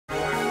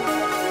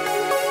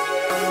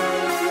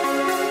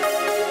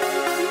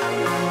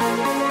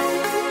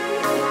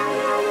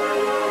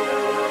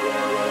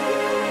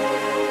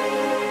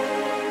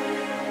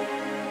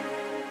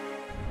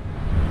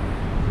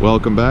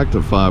Welcome back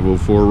to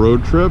 504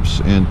 Road Trips,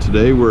 and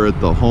today we're at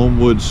the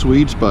Homewood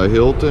Suites by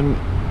Hilton,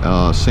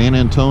 San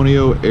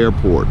Antonio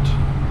Airport.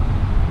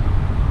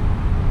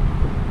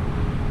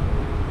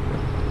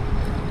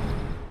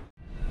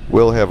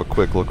 We'll have a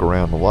quick look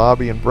around the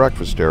lobby and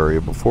breakfast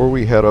area before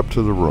we head up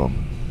to the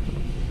room.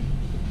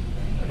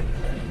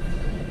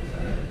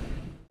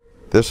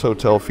 This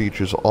hotel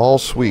features all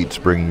suites,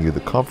 bringing you the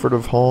comfort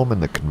of home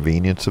and the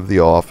convenience of the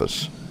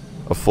office.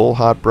 A full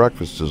hot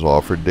breakfast is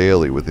offered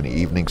daily with an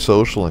evening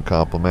social and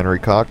complimentary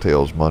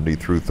cocktails Monday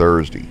through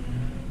Thursday.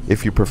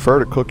 If you prefer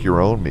to cook your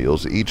own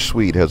meals, each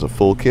suite has a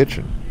full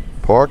kitchen.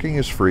 Parking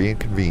is free and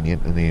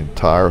convenient, and the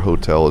entire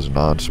hotel is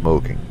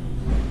non-smoking.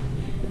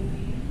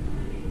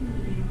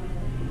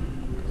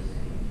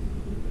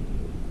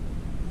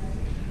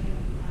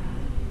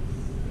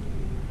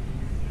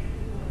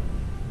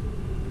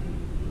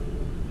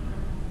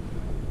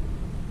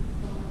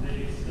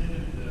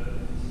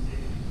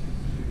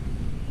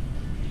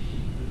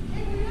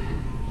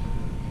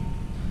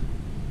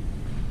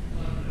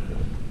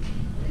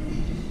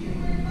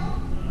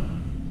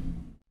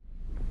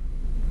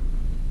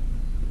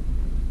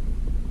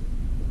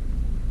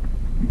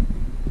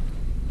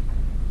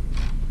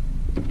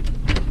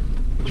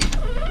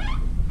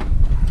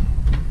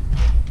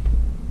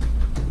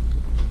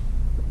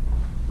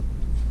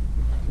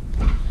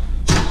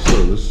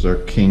 This is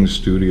our King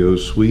Studio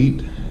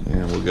suite,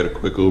 and we'll get a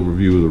quick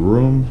overview of the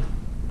room.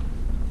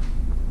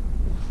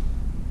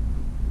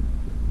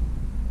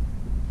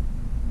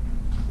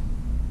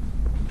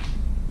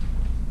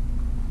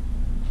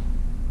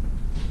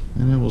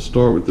 And then we'll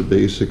start with the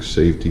basic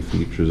safety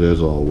features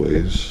as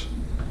always.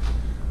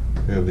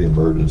 We have the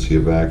emergency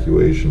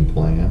evacuation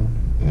plan,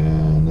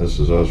 and this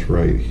is us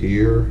right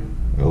here.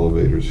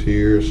 Elevators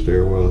here,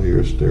 stairwell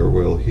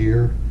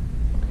here.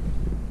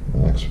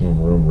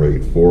 Maximum room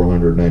rate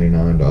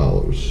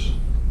 $499.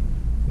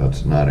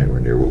 That's not anywhere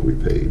near what we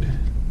paid.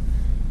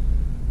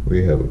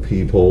 We have a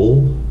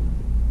peephole,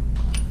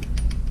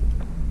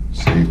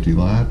 safety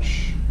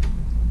latch.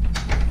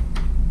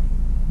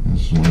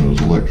 This is one of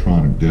those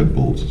electronic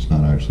deadbolts. It's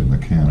not actually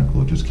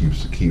mechanical. It just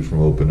keeps the key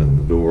from opening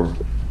the door.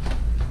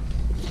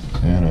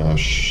 And a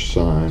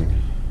sign: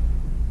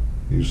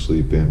 you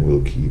sleep in,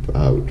 we'll keep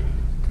out.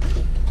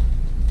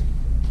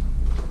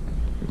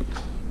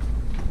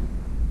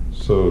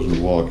 So as we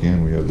walk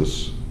in, we have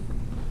this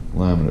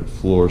laminate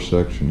floor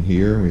section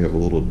here. We have a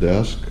little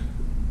desk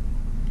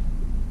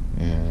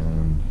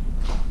and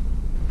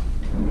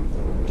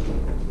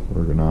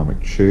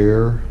ergonomic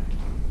chair,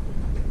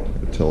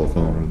 a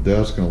telephone on the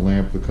desk, and a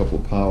lamp with a couple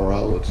of power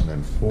outlets, and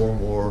then 4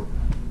 more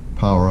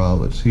power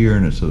outlets here,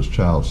 and it's those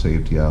child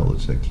safety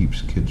outlets that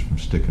keeps kids from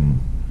sticking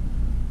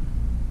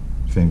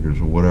fingers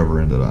or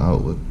whatever into the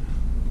outlet.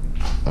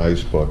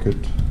 Ice bucket.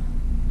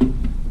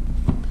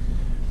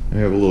 We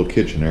have a little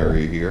kitchen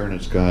area here, and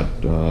it's got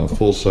a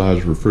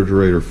full-size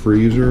refrigerator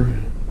freezer,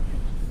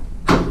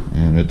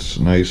 and it's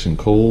nice and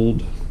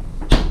cold.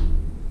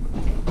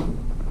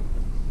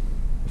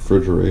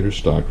 Refrigerator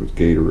stocked with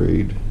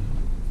Gatorade.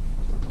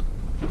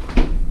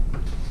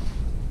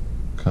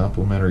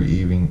 Complimentary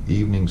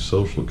evening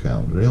social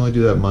calendar. They only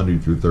do that Monday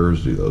through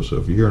Thursday though, so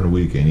if you're here on the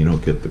weekend, you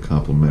don't get the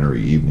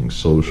complimentary evening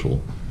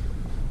social.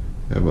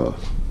 We have a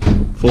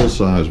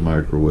full-size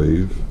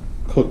microwave.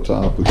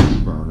 Cooktop with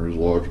 2 burners,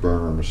 large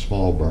burner and a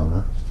small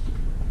burner,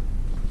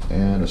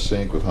 and a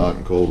sink with hot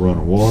and cold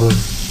running water.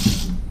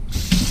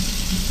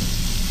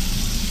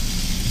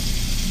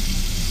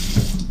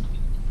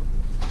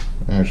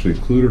 Actually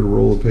included a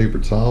roll of paper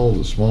towels,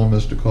 a small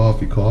Mr.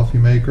 Coffee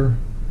maker,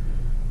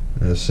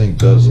 and the sink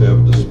does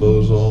have a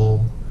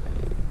disposal.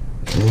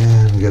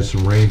 And we got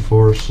some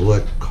Rainforest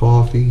Select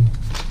coffee,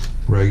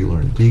 regular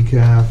and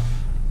decaf.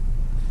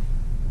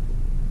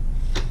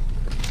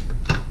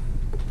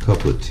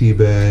 Couple of tea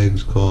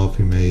bags,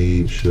 coffee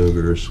made,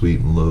 sugar, sweet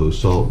and low,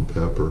 salt and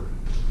pepper.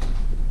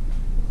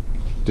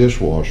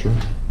 Dishwasher.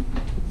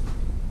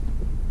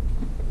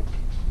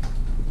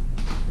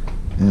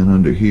 And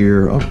under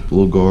here, a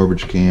little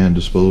garbage can,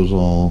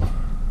 disposal.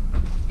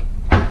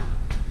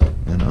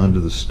 And under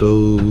the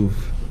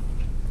stove,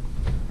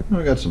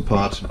 we got some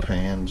pots and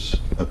pans,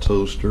 a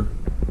toaster.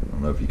 I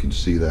don't know if you can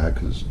see that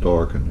because it's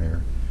dark in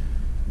there.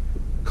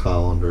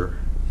 Colander,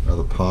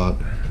 another pot.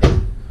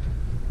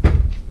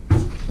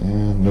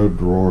 And no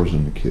drawers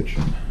in the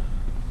kitchen.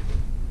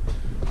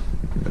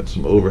 Got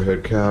some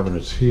overhead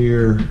cabinets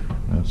here.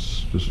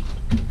 That's just,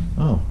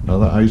 oh,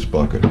 another ice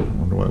bucket. I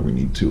wonder why we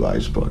need 2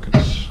 ice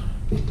buckets.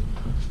 We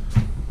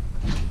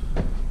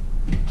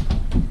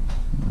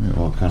have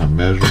all kind of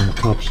measuring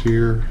cups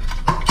here.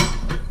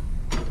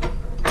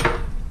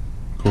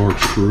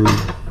 Corkscrew,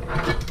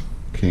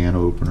 can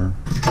opener.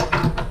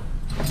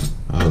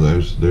 Oh,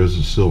 there's the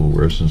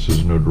silverware since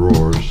there's no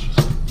drawers.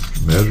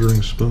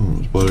 Measuring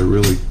spoons, but it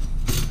really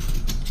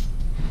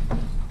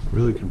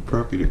can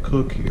prep you to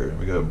cook here.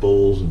 We got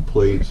bowls and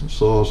plates and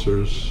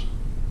saucers.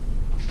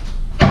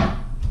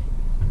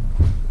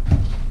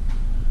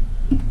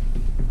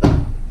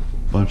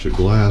 Bunch of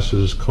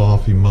glasses,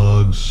 coffee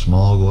mugs,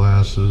 small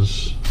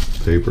glasses,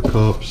 paper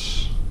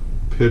cups,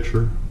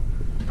 pitcher.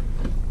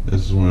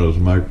 This is one of those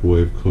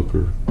microwave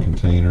cooker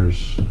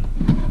containers,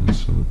 and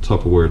some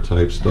Tupperware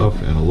type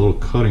stuff, and a little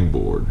cutting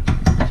board.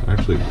 It's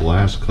actually a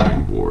glass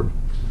cutting board.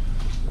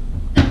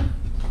 So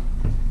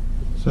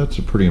that's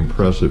a pretty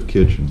impressive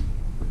kitchen.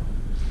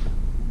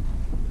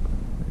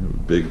 We have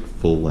a big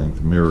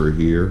full-length mirror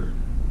here.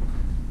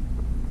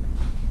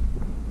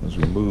 As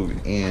we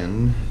move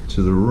in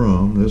to the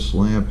room, this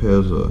lamp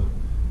has a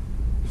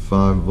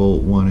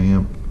 5-volt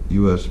 1-amp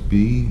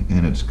USB,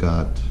 and it's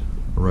got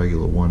a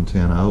regular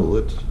 110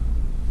 outlet.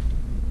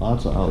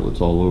 Lots of outlets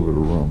all over the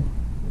room.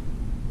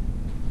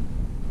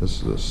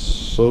 This is a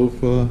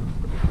sofa,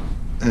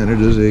 and it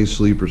is a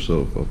sleeper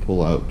sofa,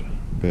 pull-out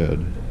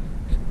bed.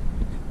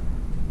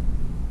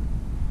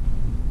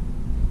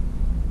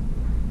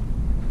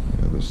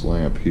 This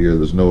lamp here,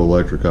 there's no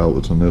electric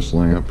outlets on this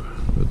lamp,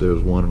 but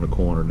there's one in the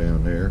corner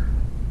down there.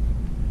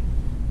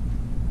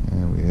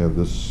 And we have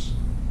this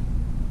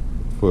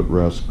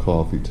footrest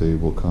coffee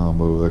table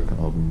combo that can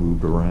all be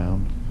moved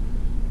around.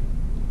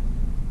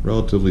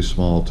 Relatively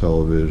small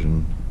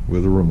television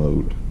with a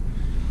remote.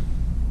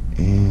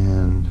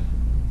 And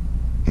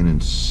an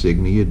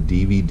Insignia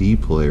DVD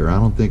player. I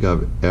don't think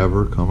I've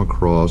ever come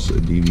across a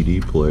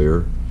DVD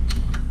player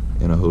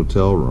in a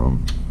hotel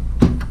room.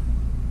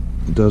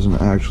 It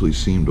doesn't actually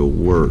seem to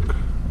work.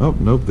 Oh,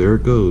 nope, there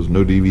it goes.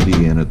 No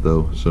DVD in it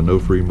though, so no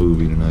free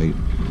movie tonight.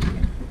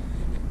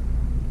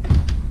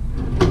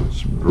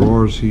 Some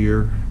drawers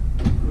here,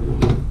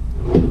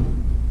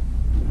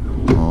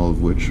 all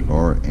of which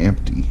are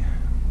empty.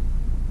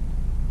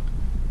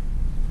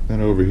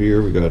 Then over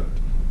here we got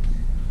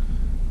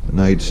a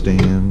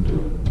nightstand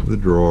with a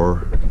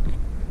drawer,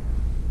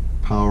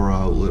 power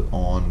outlet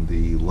on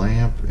the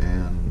lamp,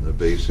 and a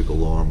basic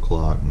alarm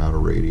clock, not a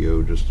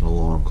radio, just an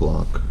alarm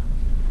clock.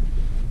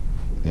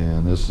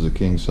 And this is a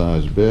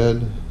king-size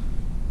bed.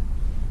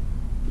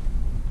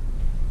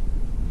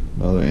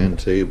 Another end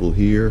table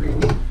here.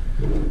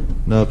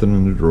 Nothing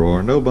in the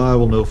drawer. No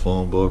Bible, no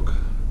phone book.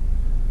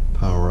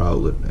 Power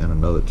outlet and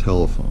another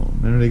telephone.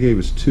 And they gave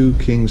us 2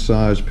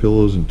 king-size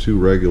pillows and 2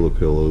 regular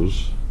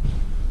pillows.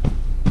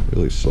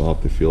 Really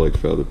soft. They feel like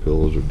feather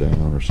pillows or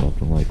down or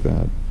something like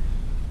that.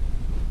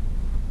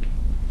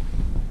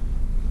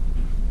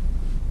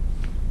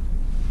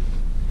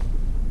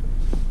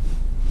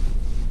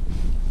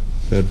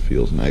 Bed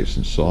feels nice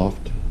and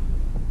soft.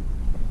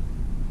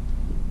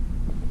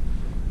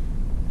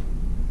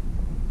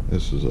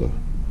 This is a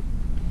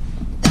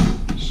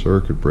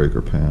circuit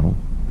breaker panel.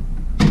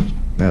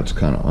 That's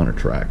kind of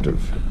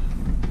unattractive.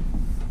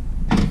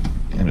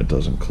 And it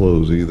doesn't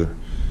close either.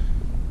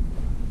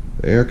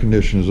 The air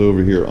conditioner is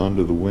over here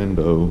under the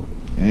window,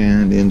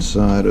 and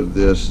inside of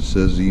this it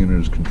says the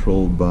unit is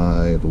controlled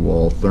by the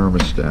wall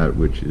thermostat,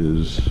 which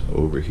is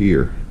over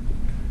here.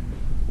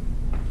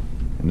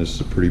 And this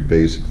is a pretty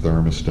basic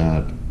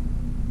thermostat.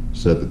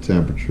 Set the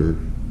temperature,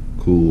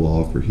 cool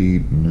off or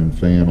heat, and then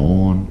fan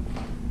on.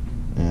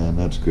 And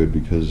that's good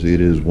because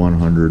it is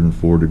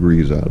 104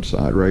 degrees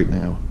outside right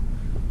now.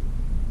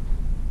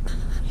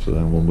 So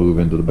then we'll move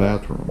into the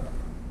bathroom.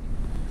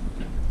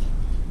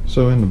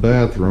 So in the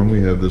bathroom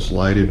we have this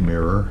lighted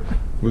mirror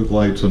with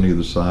lights on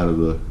either side of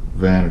the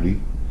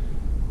vanity.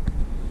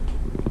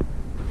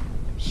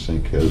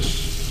 Sink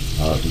has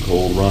hot and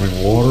cold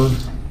running water.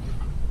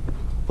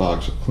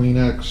 Box of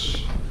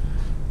Kleenex,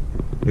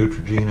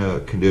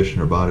 Neutrogena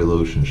conditioner, body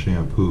lotion,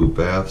 shampoo,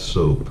 bath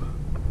soap.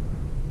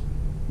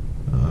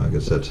 I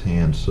guess that's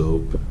hand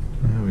soap.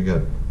 And we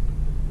got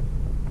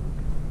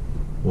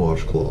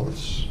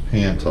washcloths,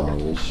 hand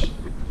towels,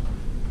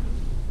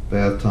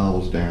 bath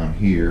towels down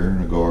here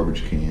in a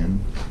garbage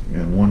can,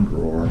 and one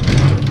drawer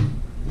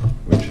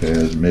which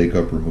has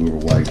makeup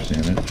remover wipes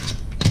in it.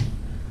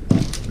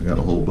 We got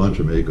a whole bunch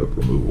of makeup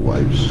remover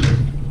wipes.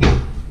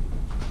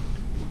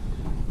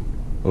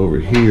 Over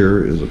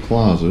here is a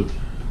closet,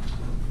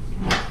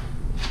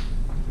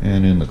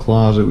 and in the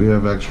closet we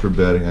have extra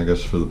bedding, I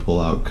guess, for the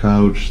pull-out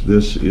couch.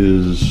 That's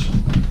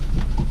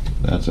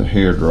a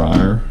hair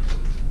dryer,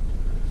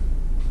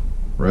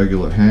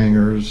 regular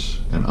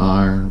hangers, an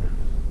iron,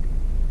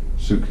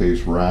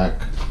 suitcase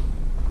rack,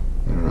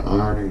 and an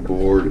ironing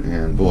board.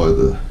 And boy,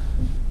 the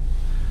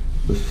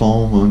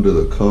foam under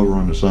the cover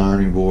on this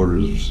ironing board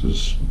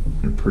is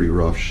in pretty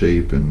rough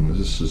shape, and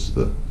this is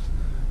the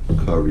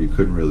cover. You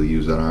couldn't really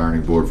use that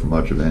ironing board for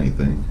much of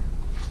anything.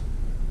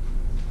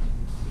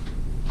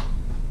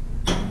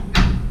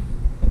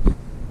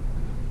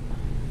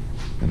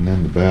 And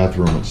then the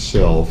bathroom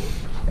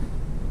itself,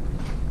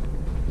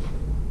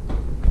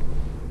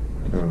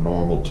 a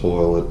normal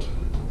toilet,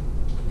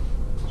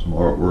 some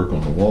artwork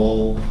on the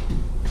wall,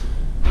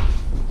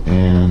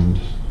 and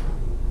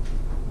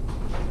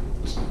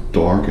it's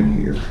dark in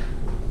here.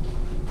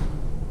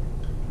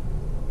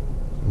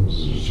 This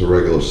is just a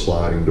regular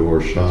sliding door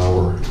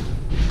shower.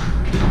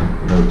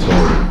 No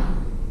tub.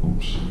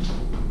 Oops.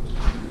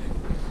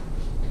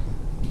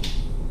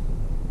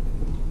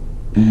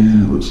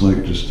 And it looks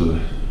like just a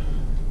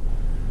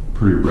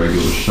pretty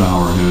regular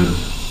shower head.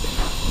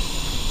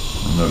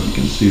 I don't know if you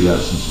can see that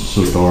since it's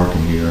so dark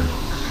in here.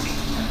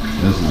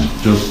 This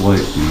is just like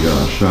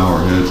the shower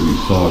head we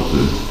saw at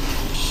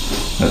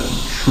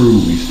the True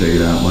we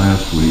stayed at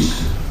last week.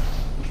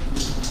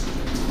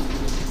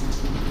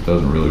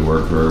 Doesn't really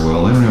work very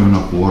well. They don't have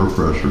enough water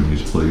pressure in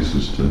these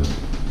places to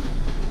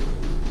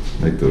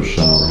make those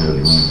shower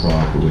heads run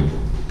properly.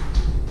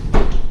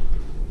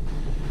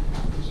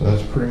 So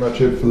that's pretty much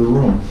it for the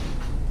room.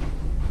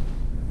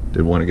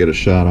 Did want to get a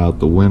shot out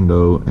the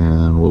window,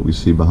 and what we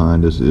see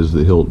behind us is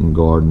the Hilton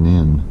Garden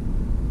Inn,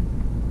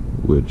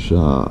 which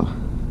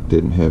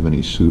didn't have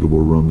any suitable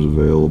rooms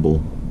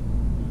available.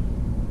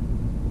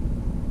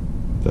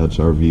 That's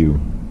our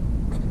view.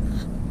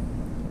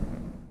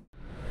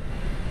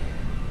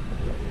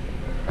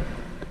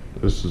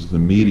 This is the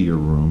media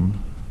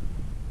room.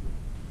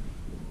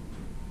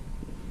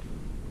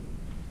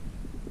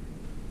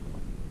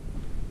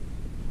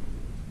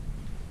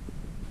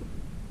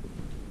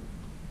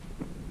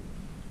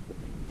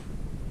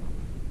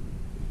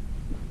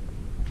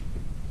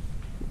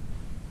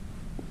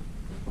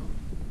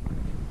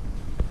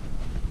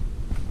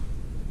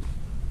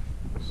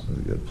 So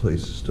we got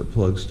places to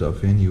plug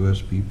stuff in,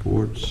 USB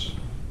ports.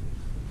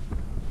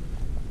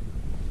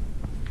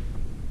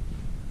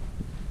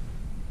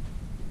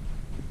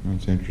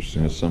 That's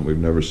interesting. That's something we've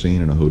never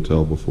seen in a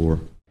hotel before.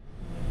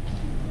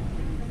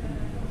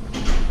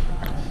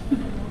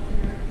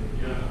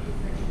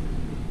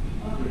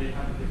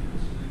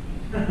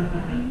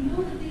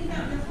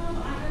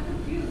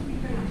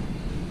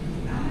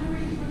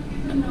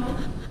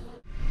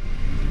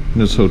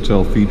 This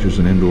hotel features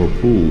an indoor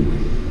pool,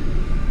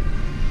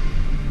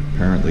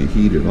 apparently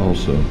heated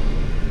also.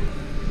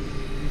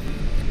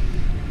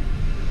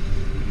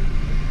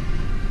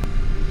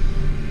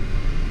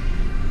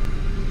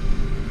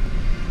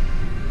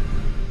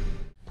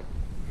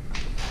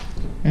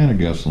 And a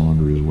guest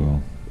laundry as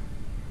well.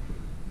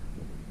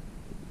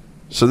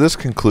 So this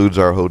concludes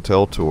our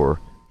hotel tour.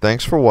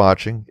 Thanks for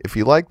watching. If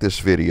you like this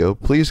video,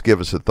 please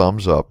give us a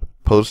thumbs up,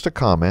 post a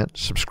comment,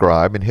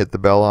 subscribe, and hit the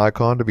bell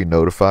icon to be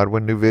notified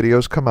when new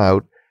videos come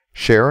out.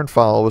 Share and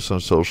follow us on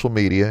social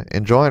media,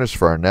 and join us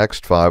for our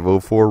next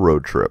 504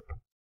 road trip.